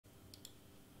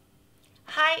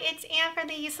Hi, it's Anne from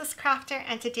The Useless Crafter,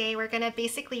 and today we're going to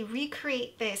basically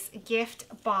recreate this gift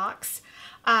box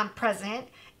present.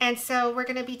 And so we're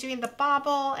going to be doing the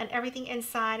bauble and everything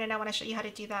inside, and I want to show you how to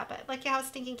do that, but look at how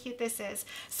stinking cute this is.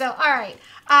 So, all right,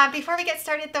 before we get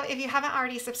started though, if you haven't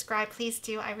already subscribed, please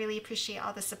do. I really appreciate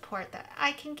all the support that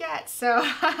I can get. So,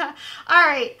 all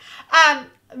right,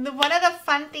 one of the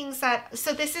fun things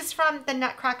so this is from the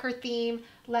Nutcracker theme.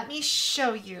 Let me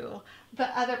show you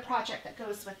the other project that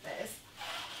goes with this.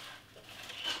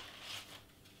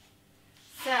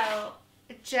 So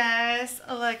just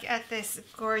look at this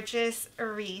gorgeous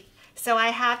wreath. So I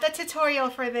have the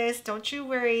tutorial for this, don't you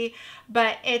worry,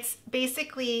 but it's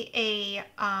basically a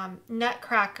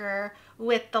nutcracker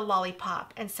with the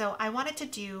lollipop. And so I wanted to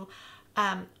do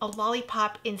a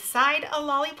lollipop inside a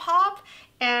lollipop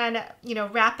and, you know,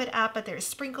 wrap it up, but there's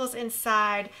sprinkles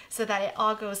inside so that it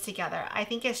all goes together. I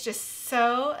think it's just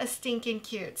so stinking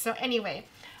cute. So anyway,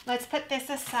 let's put this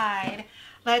aside.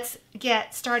 Let's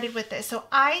get started with this. So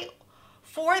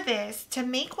for this, to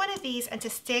make one of these and to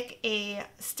stick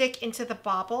into the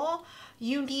bauble,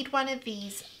 you need one of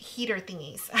these heater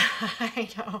thingies. I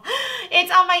know.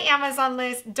 It's on my Amazon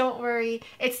list. Don't worry.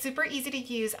 It's super easy to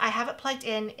use. I have it plugged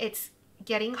in. It's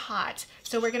getting hot.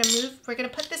 So we're going to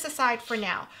put this aside for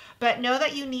now. But know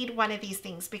that you need one of these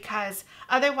things because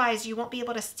otherwise you won't be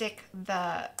able to stick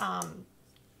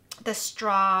the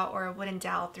straw or a wooden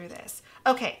dowel through this.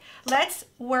 Okay, let's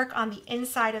work on the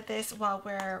inside of this while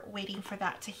we're waiting for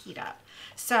that to heat up.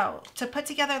 So to put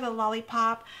together the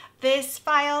lollipop, this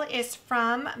file is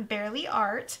from Barely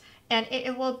Art and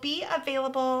it will be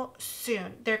available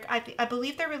soon. I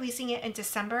believe they're releasing it in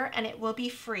December and it will be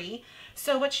free.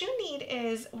 So what you need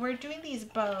is, we're doing these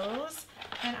bows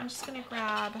and I'm just gonna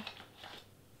grab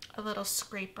a little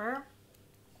scraper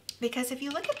because if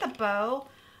you look at the bow,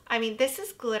 I mean, this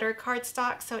is glitter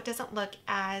cardstock, so it doesn't look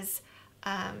as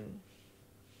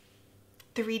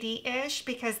 3D-ish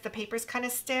because the paper's kind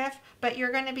of stiff, but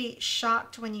you're going to be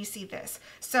shocked when you see this.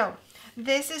 So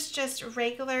this is just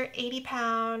regular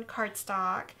 80-pound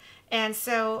cardstock. And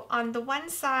so on the one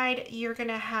side, you're going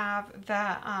to have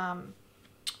the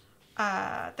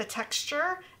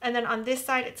texture, and then on this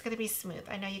side, it's going to be smooth.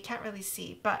 I know you can't really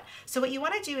see, but so what you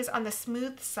want to do is on the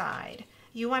smooth side,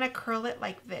 you want to curl it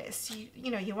like this.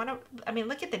 You want to, I mean,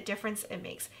 look at the difference it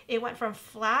makes. It went from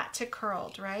flat to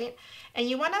curled, right? And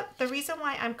you want to, the reason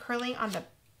why I'm curling on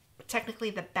technically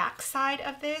the back side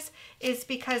of this is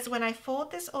because when I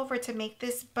fold this over to make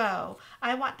this bow,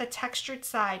 I want the textured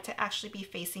side to actually be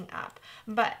facing up.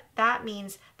 But that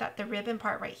means that the ribbon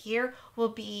part right here will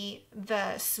be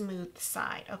the smooth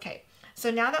side. Okay,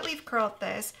 so now that we've curled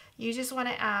this, you just want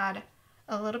to add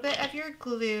a little bit of your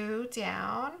glue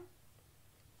down.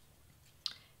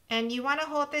 And you want to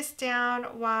hold this down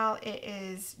while it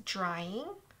is drying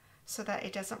so that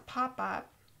it doesn't pop up.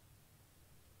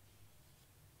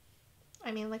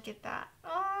 I mean, look at that.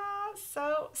 Oh,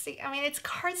 so, see, I mean, it's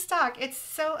cardstock. It's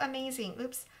so amazing.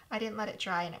 Oops, I didn't let it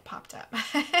dry and it popped up.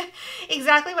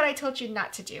 Exactly what I told you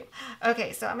not to do.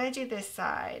 Okay, so I'm going to do this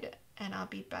side and I'll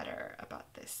be better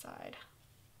about this side.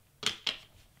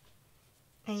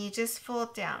 And you just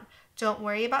fold down. Don't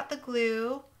worry about the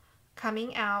glue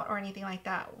coming out or anything like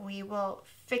that. We will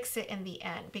fix it in the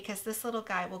end because this little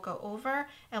guy will go over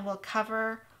and will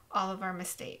cover all of our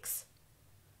mistakes.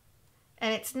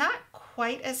 And it's not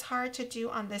quite as hard to do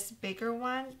on this bigger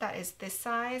one that is this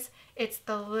size. It's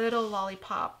the little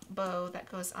lollipop bow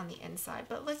that goes on the inside.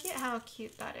 But look at how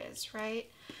cute that is, right?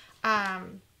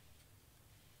 You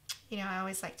know, I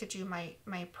always like to do my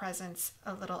presents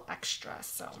a little extra.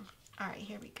 So, all right,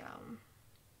 here we go.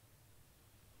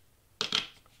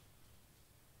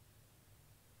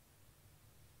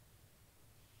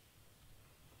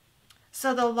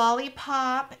 So the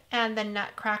lollipop and the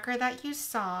nutcracker that you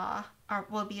saw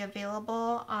will be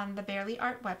available on the Barely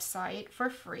Art website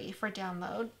for free for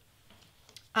download.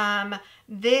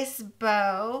 This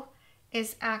bow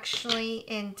is actually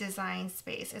in Design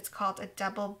Space. It's called a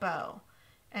double bow.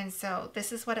 And so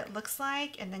this is what it looks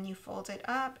like. And then you fold it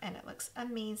up and it looks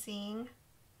amazing.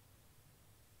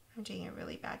 I'm doing a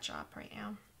really bad job right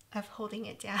now of holding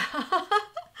it down.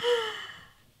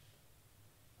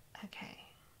 Okay.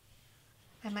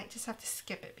 I might just have to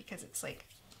skip it because it's like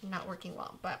not working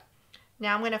well, but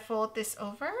now I'm going to fold this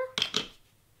over.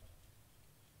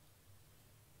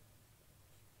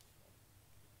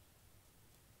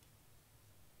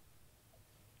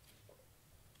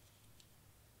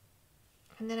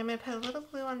 And then I'm going to put a little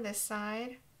glue on this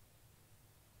side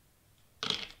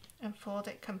and fold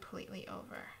it completely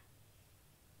over.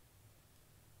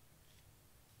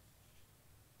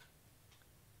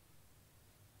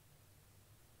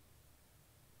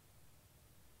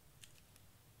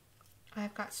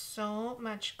 I've got so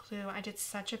much glue. I did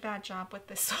such a bad job with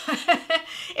this one.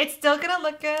 It's still gonna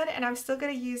look good and I'm still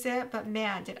gonna use it, but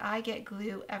man, did I get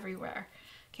glue everywhere.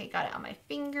 Okay, got it on my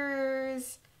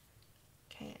fingers.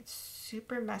 Okay, it's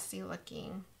super messy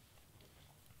looking.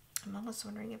 I'm almost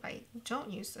wondering if I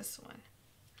don't use this one.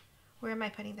 Where am I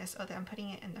putting this? Oh, I'm putting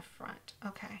it in the front.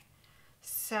 Okay,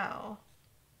 so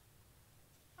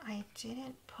I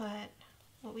didn't put,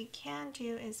 what we can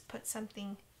do is put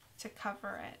something to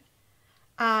cover it.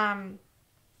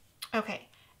 Okay,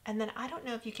 and then I don't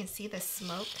know if you can see the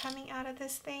smoke coming out of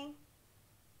this thing.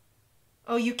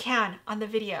 Oh, you can on the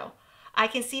video. I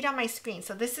can see it on my screen.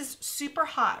 So this is super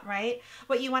hot, right?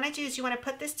 What you want to do is you want to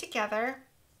put this together,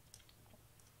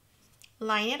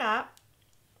 line it up,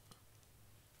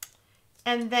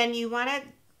 and then you want to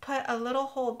put a little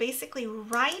hole basically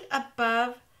right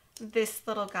above this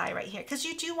little guy right here, because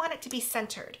you do want it to be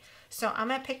centered. So I'm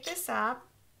going to pick this up.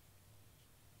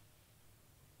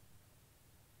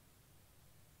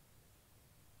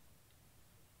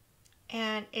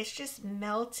 And it's just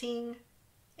melting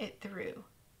it through.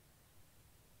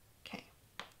 Okay,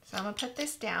 so I'm gonna put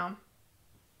this down.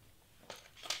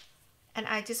 And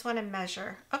I just wanna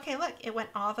measure. Okay, look, it went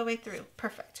all the way through.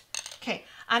 Perfect. Okay,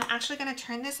 I'm actually gonna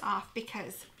turn this off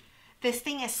because this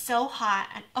thing is so hot.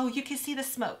 And oh, you can see the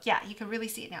smoke. Yeah, you can really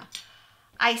see it now.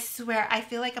 I swear, I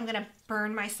feel like I'm gonna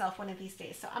burn myself one of these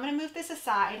days. So I'm gonna move this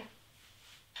aside.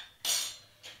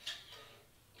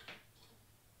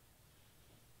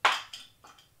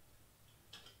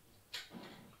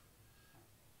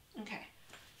 Okay,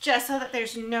 just so that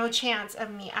there's no chance of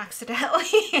me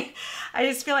accidentally. I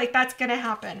just feel like that's gonna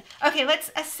happen. Okay, let's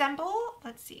assemble.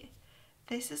 Let's see.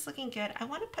 This is looking good. I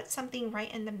want to put something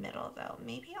right in the middle though.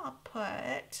 Maybe I'll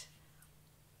put,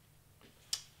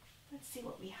 let's see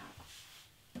what we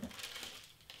have.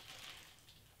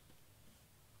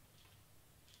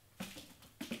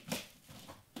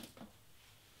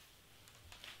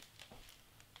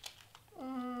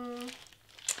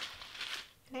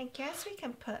 And I guess we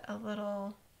can put a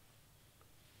little,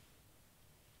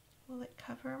 will it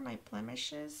cover my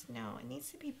blemishes? No, it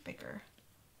needs to be bigger.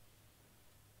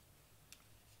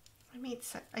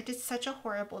 I did such a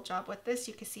horrible job with this.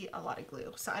 You can see a lot of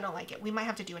glue, so I don't like it. We might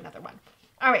have to do another one.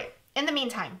 All right, in the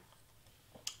meantime,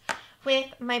 with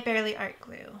my Barely Art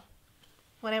glue,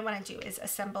 what I want to do is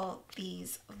assemble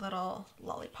these little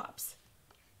lollipops.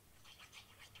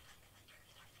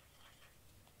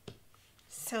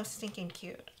 So stinking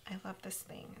cute. I love this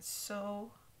thing. It's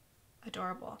so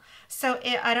adorable. So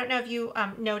I don't know if you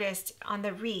noticed on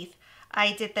the wreath,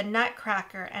 I did the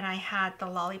nutcracker and I had the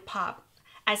lollipop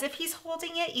as if he's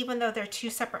holding it, even though they're two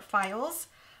separate files.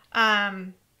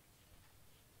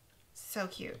 So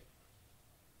cute.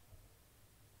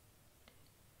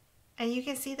 And you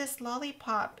can see this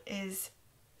lollipop is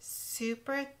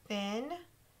super thin,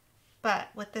 but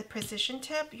with the precision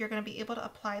tip, you're going to be able to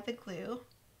apply the glue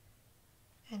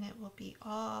and it will be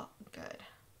all good.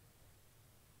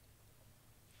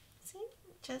 See,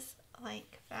 just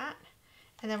like that.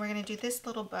 And then we're gonna do this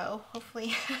little bow. Hopefully,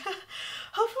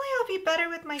 hopefully I'll be better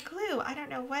with my glue. I don't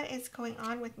know what is going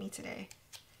on with me today.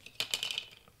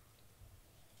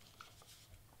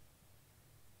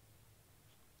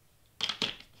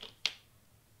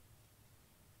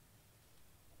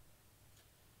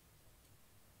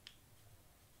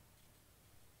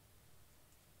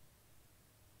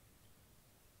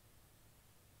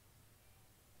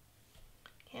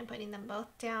 Okay, I'm putting them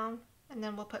both down. And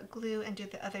then we'll put glue and do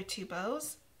the other two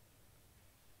bows.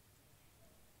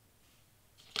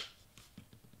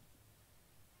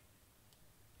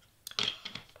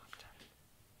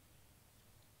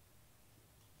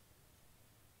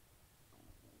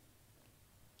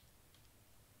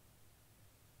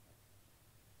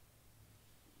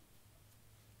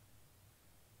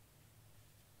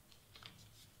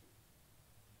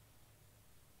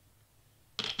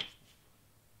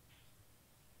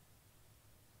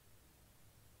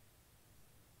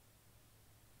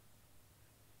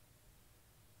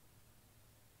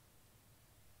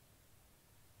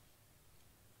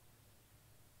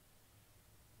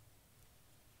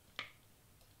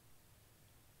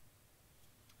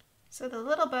 So the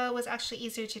little bow was actually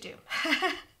easier to do,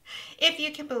 if you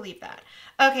can believe that.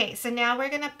 Okay, so now we're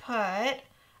gonna put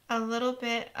a little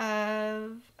bit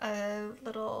of a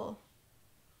little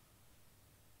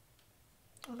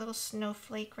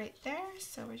snowflake right there.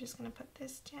 So we're just gonna put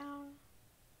this down.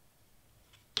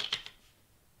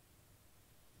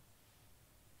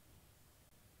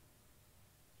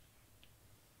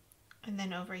 And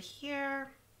then over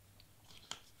here,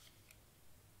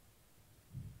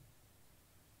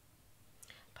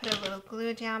 put a little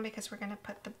glue down because we're going to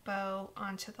put the bow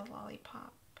onto the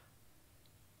lollipop.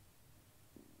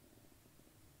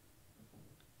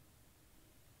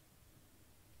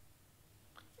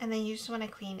 And then you just want to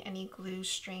clean any glue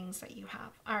strings that you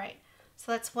have. All right,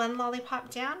 so that's one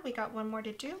lollipop down. We got one more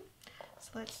to do.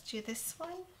 So let's do this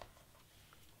one.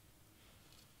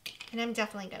 And I'm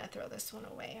definitely going to throw this one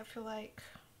away. I feel like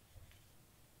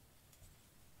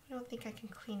I don't think I can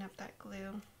clean up that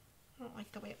glue. I don't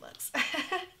like the way it looks.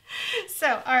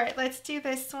 So, all right, let's do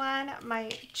this one. My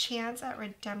chance at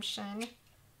redemption.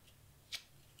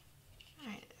 All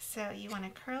right, so you want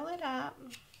to curl it up.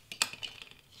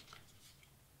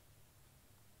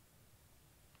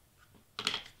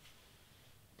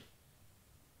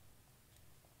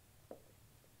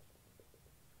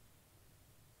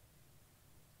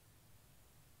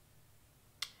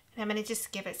 And I'm going to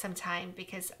just give it some time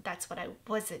because that's what I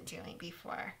wasn't doing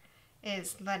before,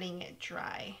 is letting it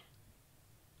dry.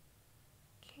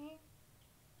 Okay.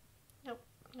 Nope,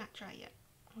 not dry yet.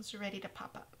 It's ready to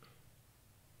pop up.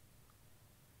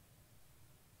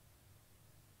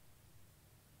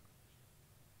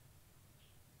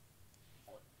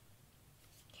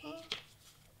 Okay.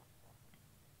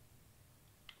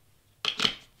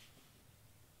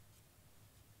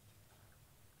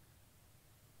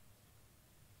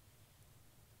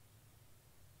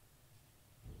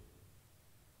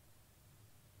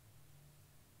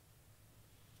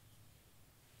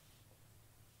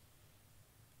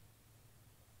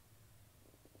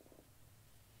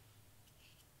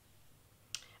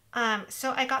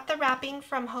 So I got the wrapping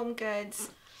from Home Goods.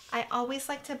 I always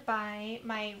like to buy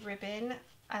my ribbon.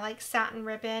 I like satin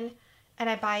ribbon, and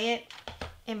I buy it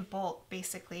in bulk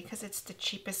basically because it's the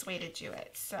cheapest way to do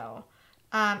it. So,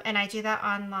 and I do that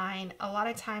online. A lot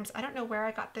of times, I don't know where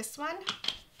I got this one,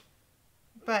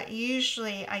 but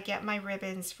usually I get my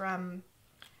ribbons from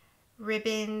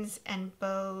Ribbons and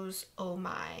Bows. Oh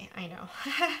my, I know.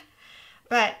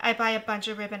 But I buy a bunch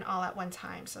of ribbon all at one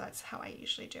time, so that's how I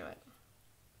usually do it.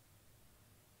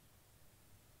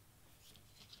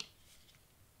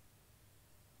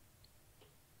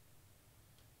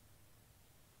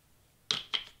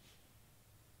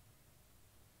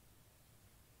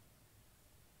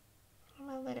 I'm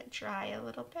gonna let it dry a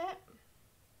little bit.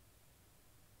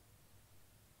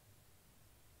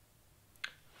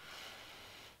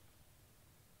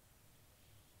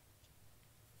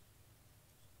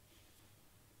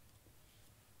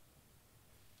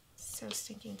 So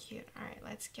stinking cute. All right,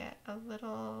 let's get a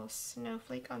little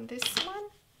snowflake on this one.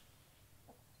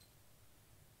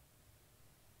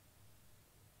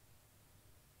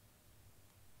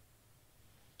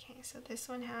 Okay, so this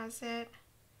one has it.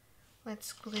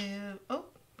 Let's glue. Oh,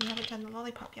 we haven't done the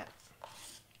lollipop yet.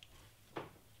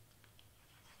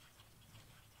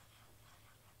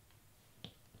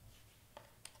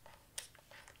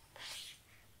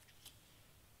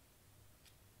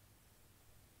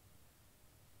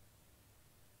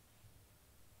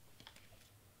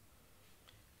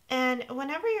 And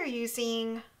whenever you're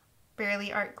using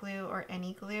Barely Art glue or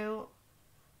any glue,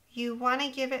 you want to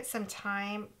give it some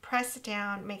time, press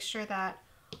down, make sure that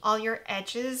all your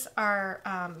edges are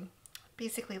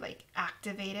basically like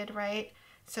activated, right?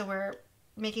 So we're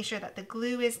making sure that the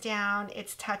glue is down,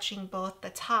 it's touching both the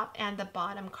top and the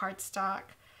bottom cardstock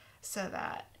so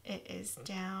that it is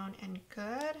down and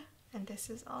good. And this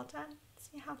is all done.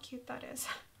 See how cute that is.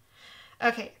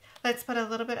 Okay, let's put a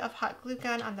little bit of hot glue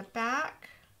gun on the back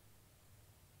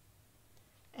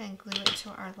and glue it to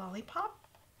our lollipop.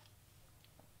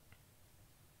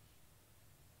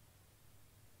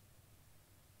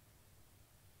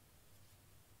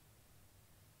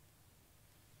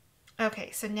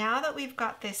 Okay, so now that we've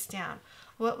got this down,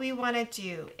 what we want to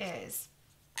do is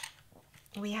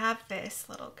we have this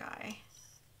little guy.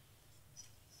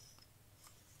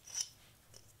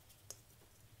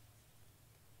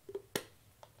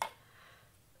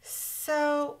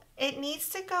 So it needs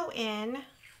to go in,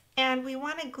 and we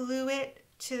want to glue it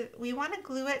so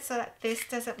that this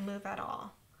doesn't move at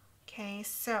all. Okay,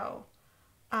 so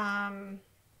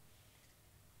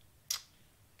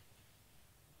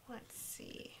let's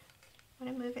see. I'm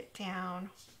going to move it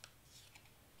down.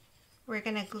 We're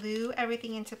going to glue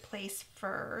everything into place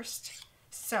first.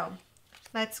 So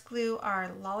let's glue our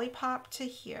lollipop to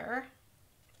here.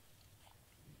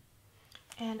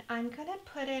 And I'm going to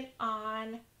put it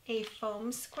on a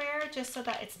foam square just so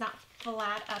that it's not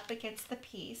flat up against the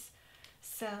piece.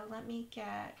 So let me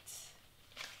get,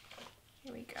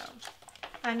 here we go.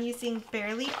 I'm using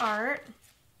Barely Art.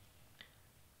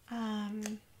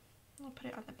 I'll put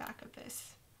it on the back of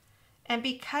this. And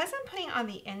because I'm putting it on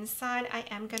the inside, I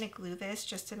am going to glue this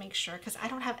just to make sure, because I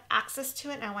don't have access to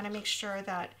it and I want to make sure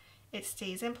that it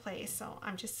stays in place. So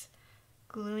I'm just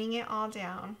gluing it all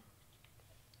down.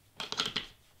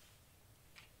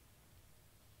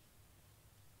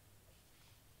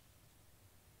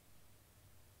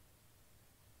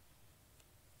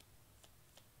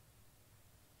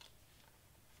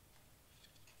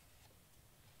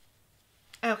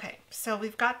 Okay, so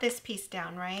we've got this piece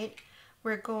down, right?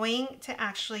 We're going to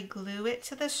actually glue it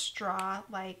to the straw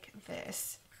like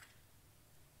this.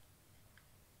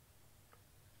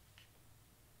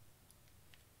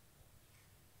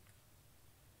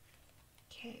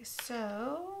 Okay,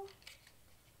 so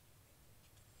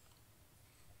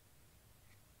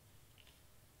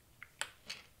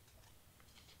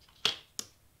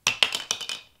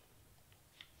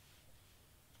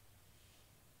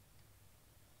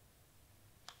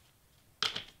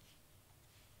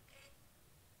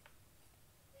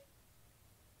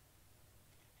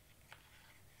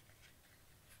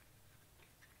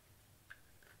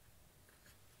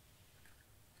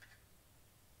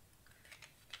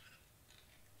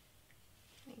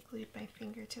glued my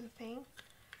finger to the thing.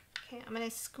 Okay, I'm going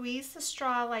to squeeze the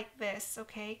straw like this,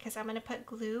 okay, because I'm going to put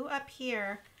glue up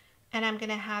here and I'm going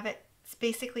to have it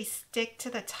basically stick to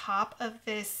the top of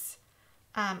this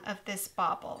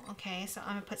bauble, okay? So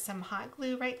I'm going to put some hot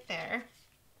glue right there.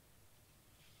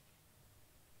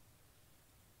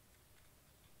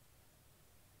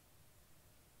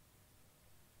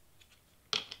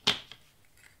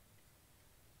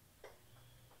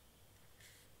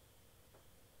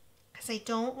 Because I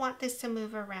don't want this to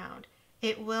move around.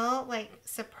 It will, like,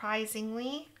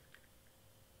 surprisingly,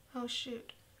 oh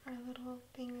shoot, our little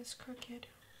thing is crooked.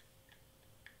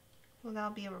 Well,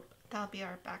 that'll be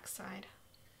our back side.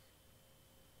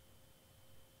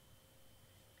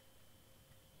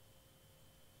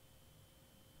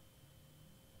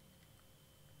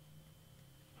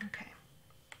 Okay.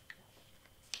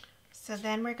 So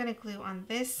then we're going to glue on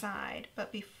this side,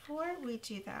 but before we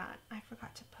do that, I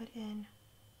forgot to put in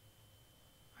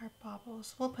our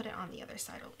baubles. We'll put it on the other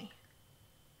side only.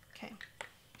 Okay.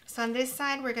 So on this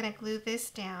side, we're going to glue this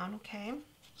down, okay?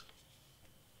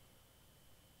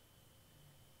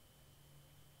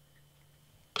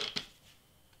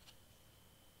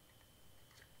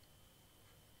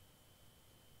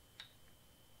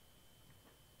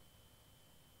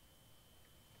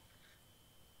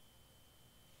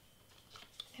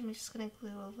 And I'm just going to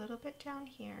glue a little bit down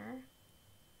here.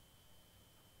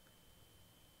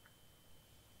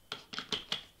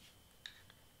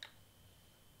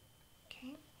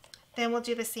 Okay. Then we'll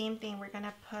do the same thing. We're going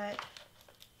to put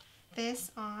this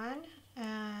on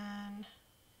and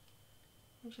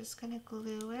I'm just going to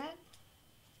glue it.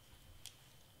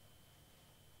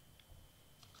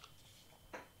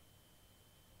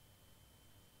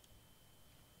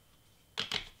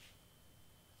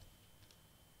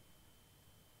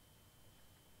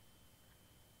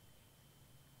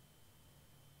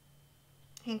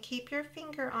 And keep your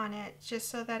finger on it just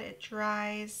so that it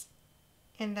dries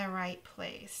in the right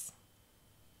place.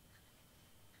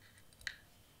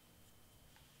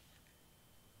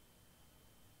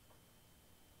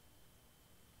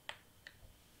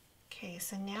 Okay,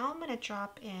 so now I'm going to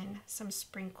drop in some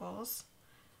sprinkles.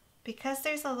 Because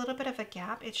there's a little bit of a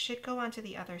gap, it should go onto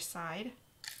the other side.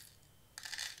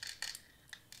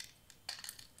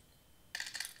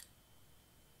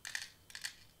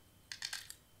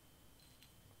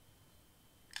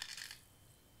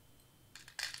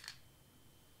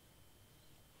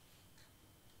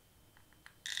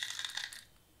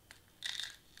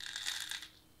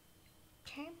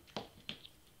 Okay.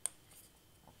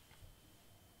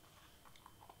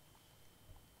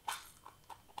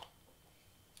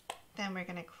 Then we're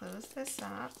going to close this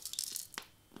up.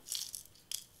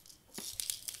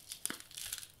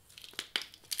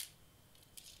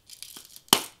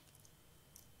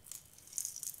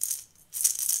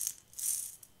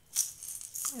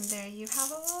 And there you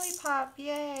have a lollipop,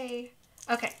 yay!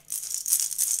 Okay,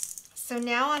 so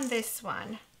now on this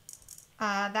one,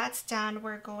 that's done.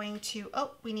 We're going to,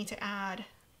 oh, we need to add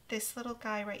this little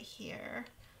guy right here,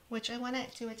 which I want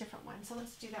to do a different one. So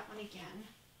let's do that one again.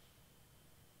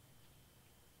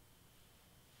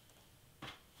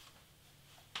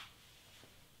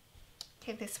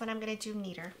 Okay, this one I'm going to do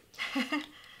neater.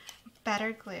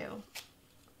 Better glue.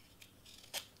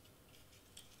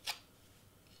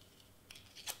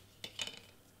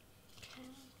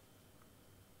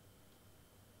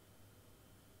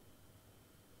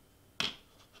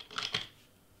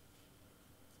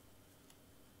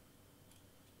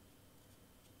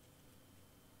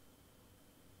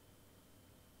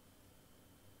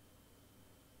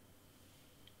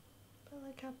 But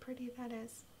look how pretty that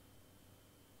is.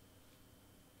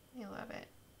 I love it.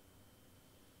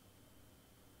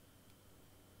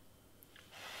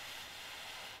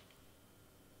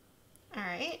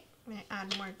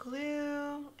 add more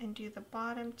glue and do the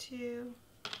bottom too.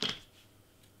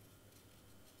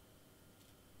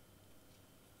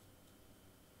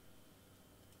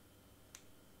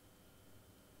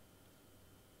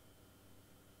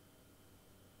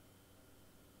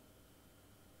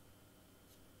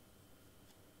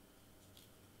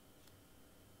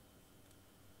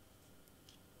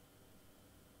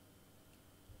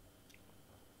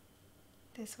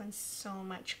 This one's so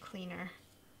much cleaner.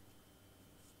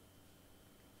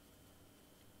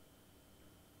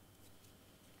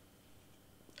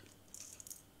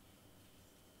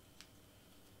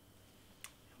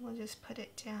 We'll just put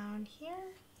it down here.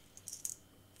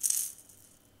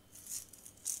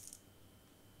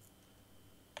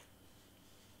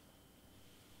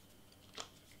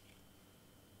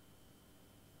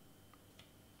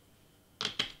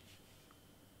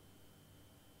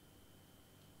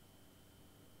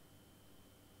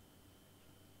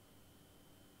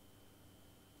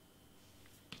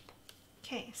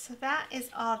 Okay, so that is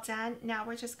all done. Now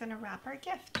we're just going to wrap our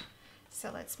gift. So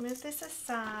let's move this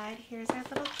aside. Here's our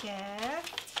little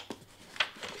gift.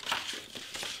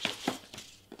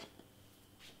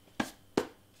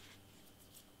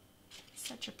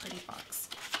 Such a pretty box.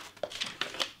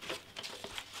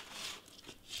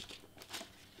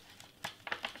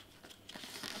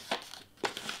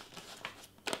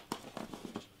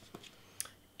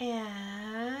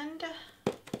 And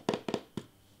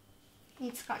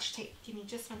need Scotch tape. Give me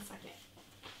just 1 second.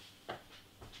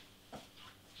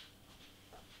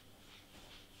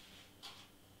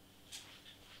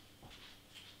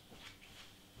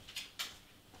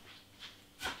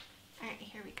 All right,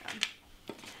 here we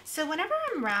go. So whenever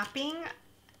I'm wrapping,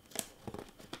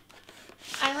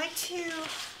 I like to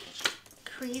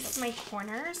crease my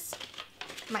corners,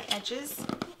 my edges.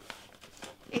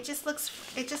 It just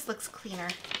looks cleaner.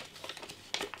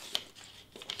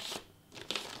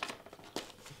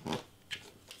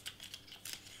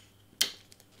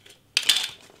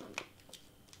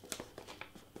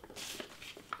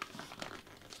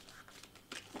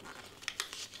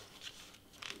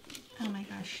 Oh my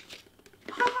gosh.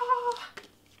 Ah!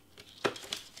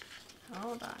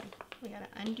 Hold on. We gotta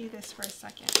undo this for a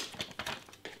second.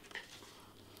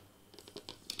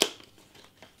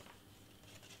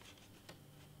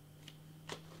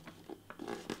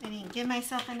 I didn't give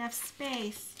myself enough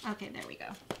space. Okay, there we go.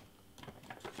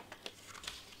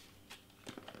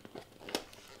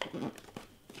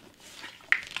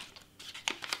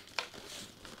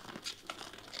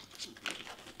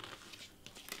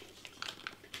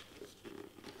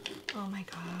 Oh my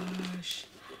gosh.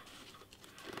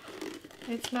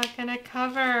 It's not gonna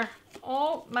cover.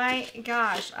 Oh my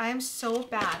gosh, I'm so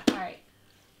bad. All right,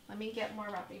 let me get more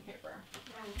wrapping paper.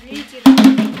 I'll redo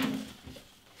that.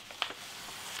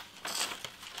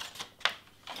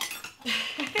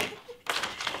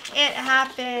 It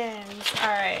happens. All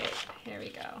right, here we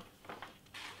go.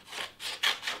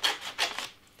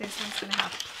 This one's gonna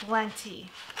have plenty.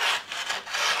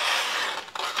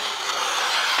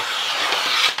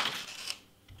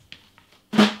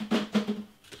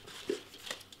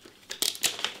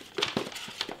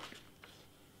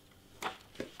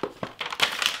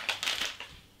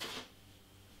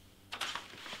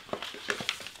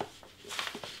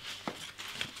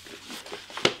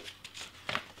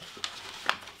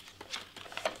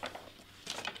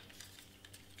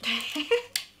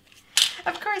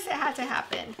 Of course it had to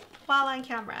happen while on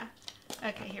camera.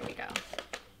 Okay, here we go.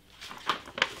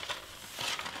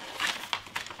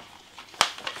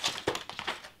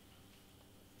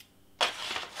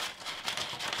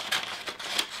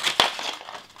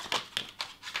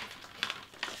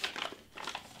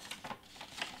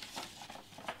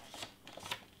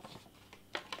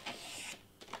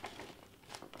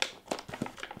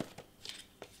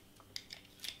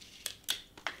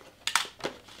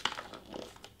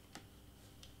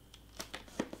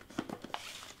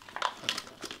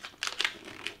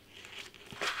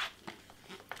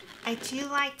 I do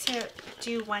like to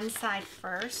do one side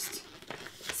first.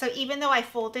 So even though I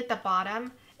folded the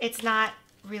bottom, it's not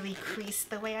really creased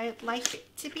the way I'd like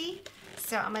it to be.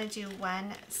 So I'm going to do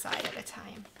one side at a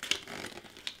time.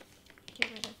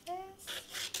 Get rid of this.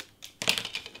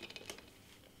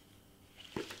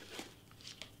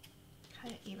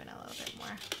 Cut it even a little bit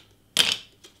more.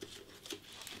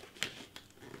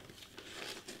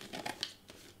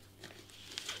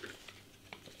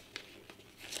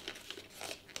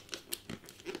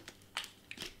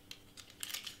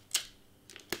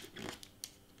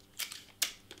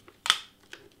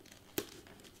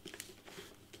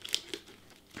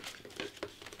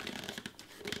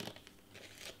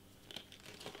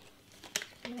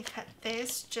 I'm going to cut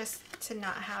this just to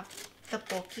not have the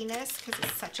bulkiness because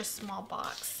it's such a small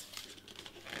box.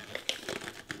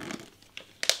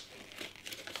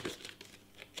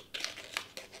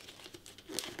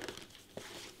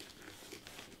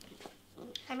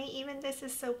 I mean, even this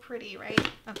is so pretty, right?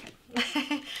 Okay.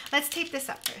 Let's tape this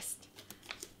up first.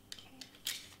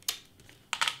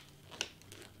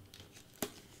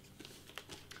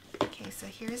 Okay, so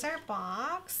here's our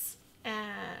box.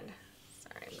 And,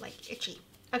 sorry, I'm like itchy.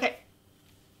 Okay.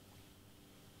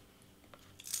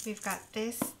 We've got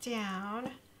this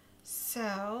down.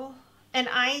 So, and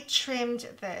I trimmed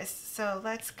this. So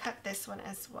let's cut this one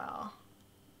as well.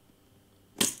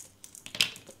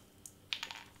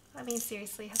 I mean,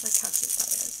 seriously, look how cute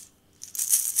that is.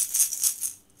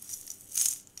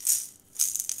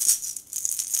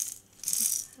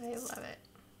 I love it.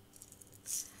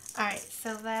 All right,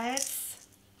 so let's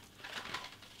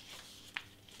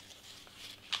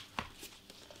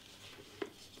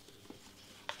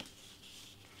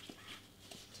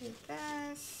do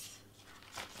this.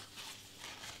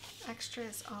 Extra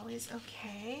is always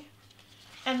okay.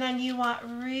 And then you want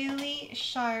really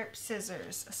sharp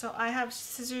scissors. So I have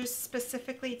scissors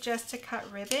specifically just to cut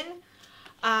ribbon.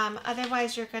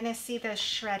 Otherwise, you're going to see the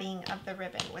shredding of the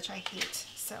ribbon, which I hate.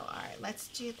 So, all right, let's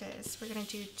do this. We're going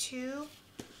to do 2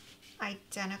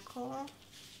 identical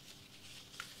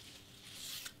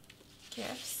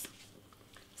gifts.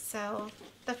 So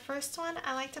the first one,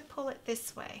 I like to pull it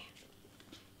this way.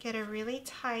 Get a really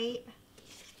tight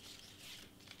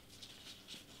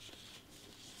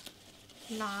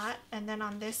knot, and then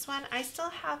on this one I still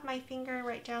have my finger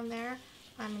right down there.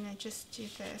 I'm gonna just do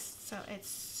this so it's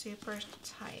super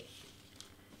tight.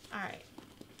 All right,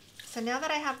 so now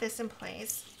that I have this in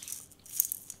place,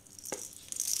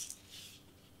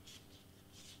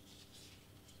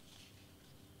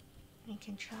 you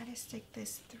can try to stick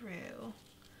this through.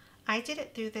 I did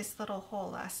it through this little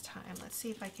hole last time. Let's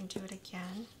see if I can do it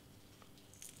again.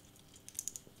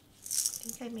 I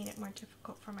think I made it more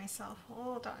difficult for myself.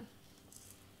 Hold on.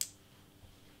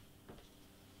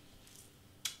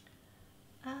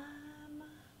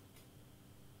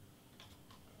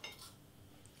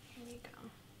 Here we go.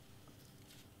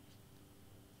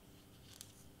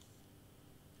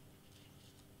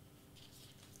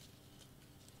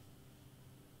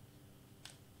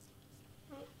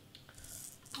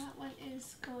 That one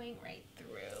is going right through.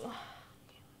 Okay,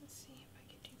 let's see if I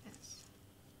can do this.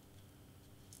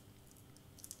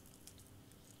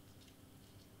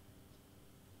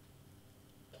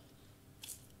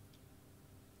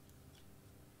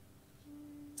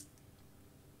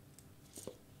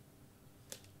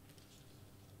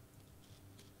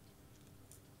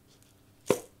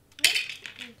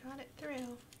 I got it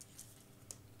through.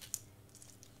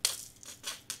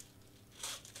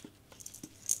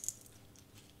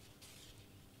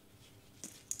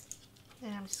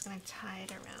 And I'm just going to tie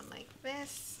it around like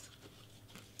this.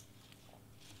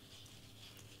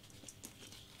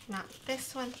 Knot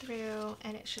this one through,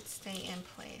 and it should stay in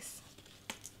place.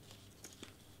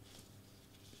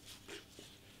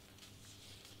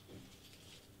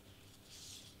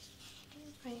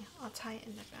 Okay, I'll tie it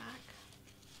in the back.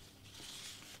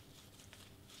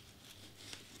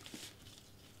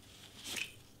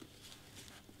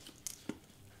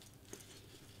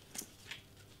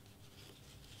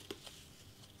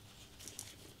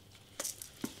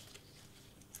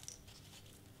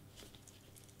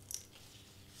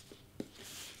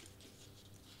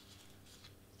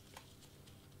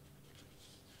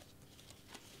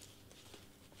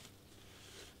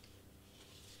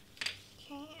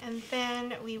 And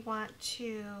then we want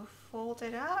to fold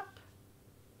it up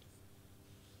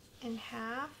in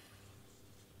half,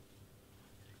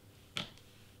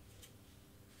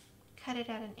 cut it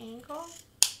at an angle.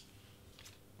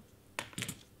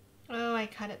 Oh, I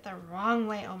cut it the wrong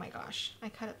way. Oh my gosh, I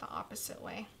cut it the opposite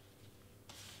way.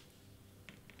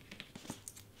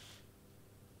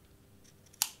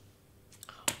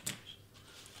 Oh my gosh,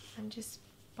 I'm just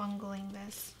bungling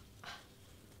this.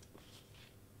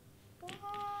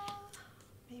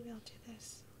 Maybe I'll do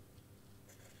this.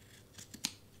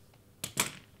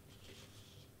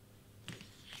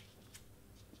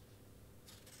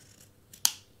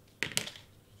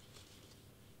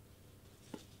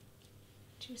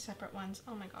 Two separate ones.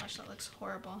 Oh my gosh, that looks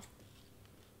horrible.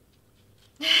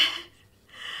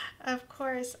 Of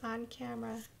course, on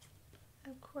camera.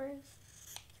 Of course.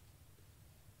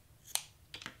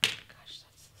 Gosh,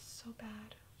 that's so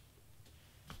bad.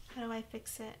 How do I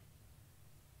fix it?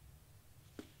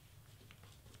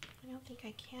 I don't think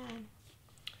I can.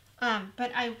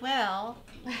 But I will,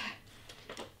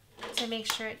 to make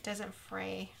sure it doesn't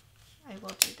fray, I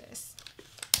will do this.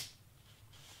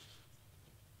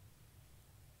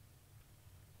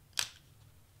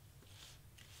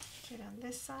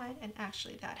 this side, and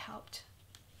actually that helped.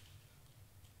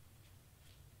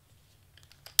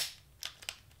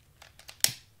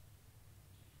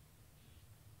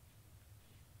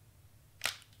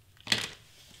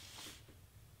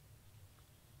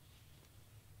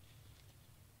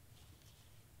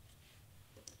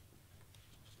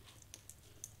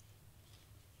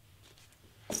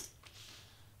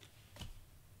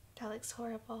 That looks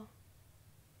horrible.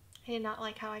 I did not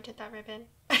like how I did that ribbon.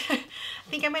 I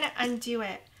think I'm going to undo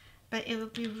it, but it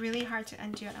would be really hard to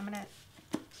undo it. I'm going to...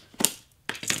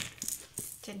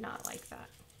 Did not like that.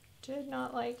 Did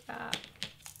not like that.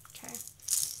 Okay.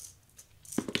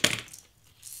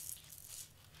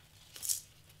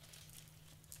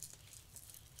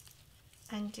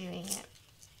 Undoing it.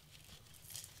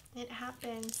 It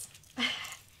happens.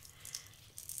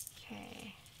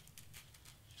 Okay.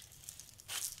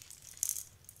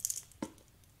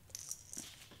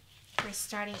 We're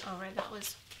starting over. That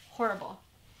was horrible.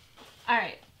 All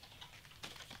right.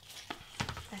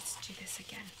 Let's do this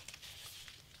again.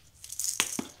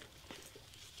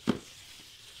 I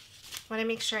want to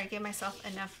make sure I give myself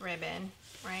enough ribbon,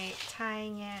 right?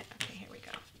 Tying it. Okay, here we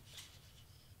go.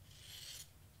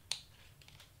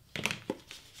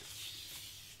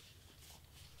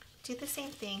 Do the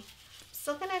same thing.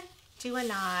 Still gonna do a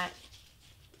knot.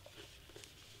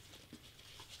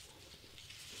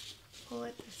 Pull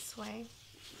it this way.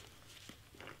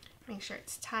 Make sure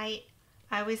it's tight.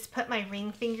 I always put my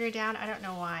ring finger down. I don't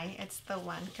know why. It's the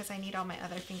one because I need all my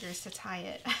other fingers to tie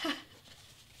it.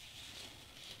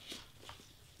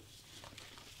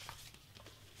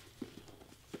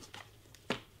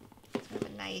 Sort of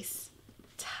a nice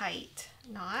tight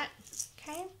knot.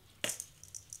 Okay.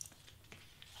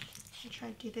 I'll try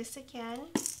to do this again.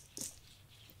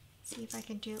 See if I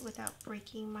can do it without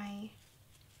breaking my...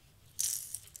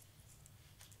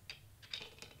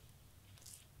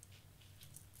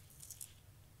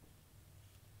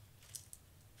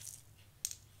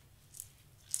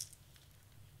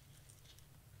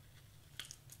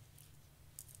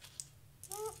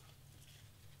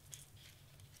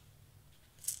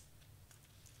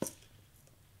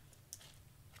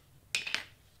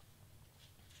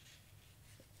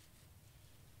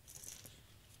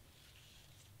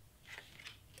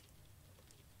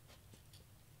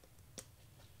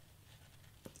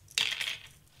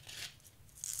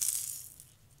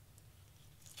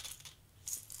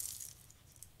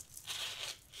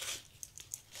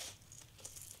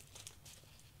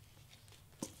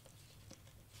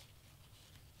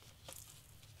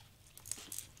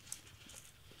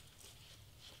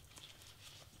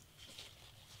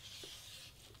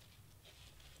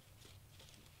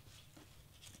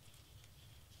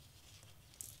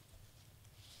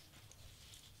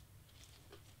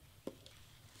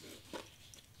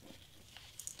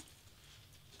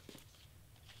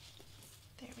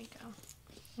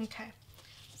 Okay,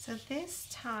 so this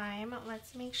time,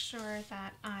 let's make sure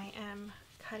that I am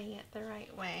cutting it the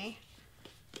right way.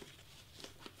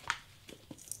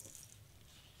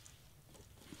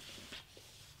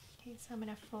 Okay, so I'm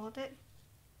going to fold it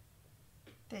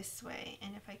this way,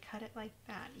 and if I cut it like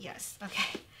that, yes,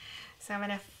 okay. So I'm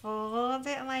going to fold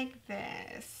it like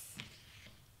this.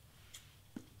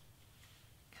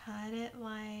 Cut it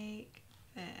like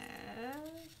this.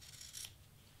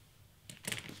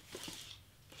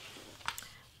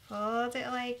 Fold it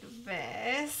like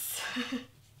this.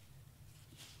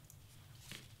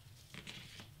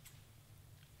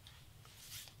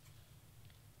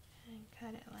 And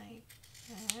cut it like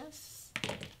this.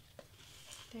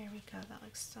 There we go. That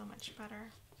looks so much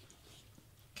better.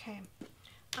 Okay.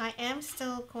 I am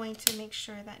still going to make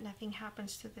sure that nothing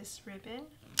happens to this ribbon.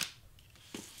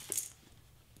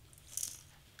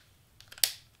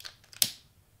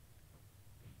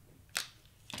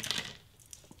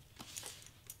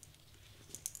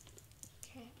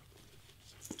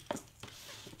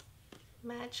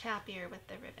 Much happier with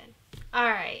the ribbon. All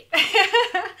right.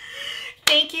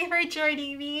 Thank you for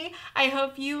joining me. I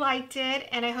hope you liked it,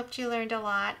 and I hope you learned a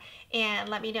lot. And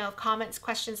let me know comments,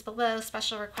 questions below,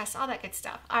 special requests, all that good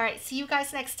stuff. All right. See you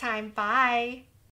guys next time. Bye.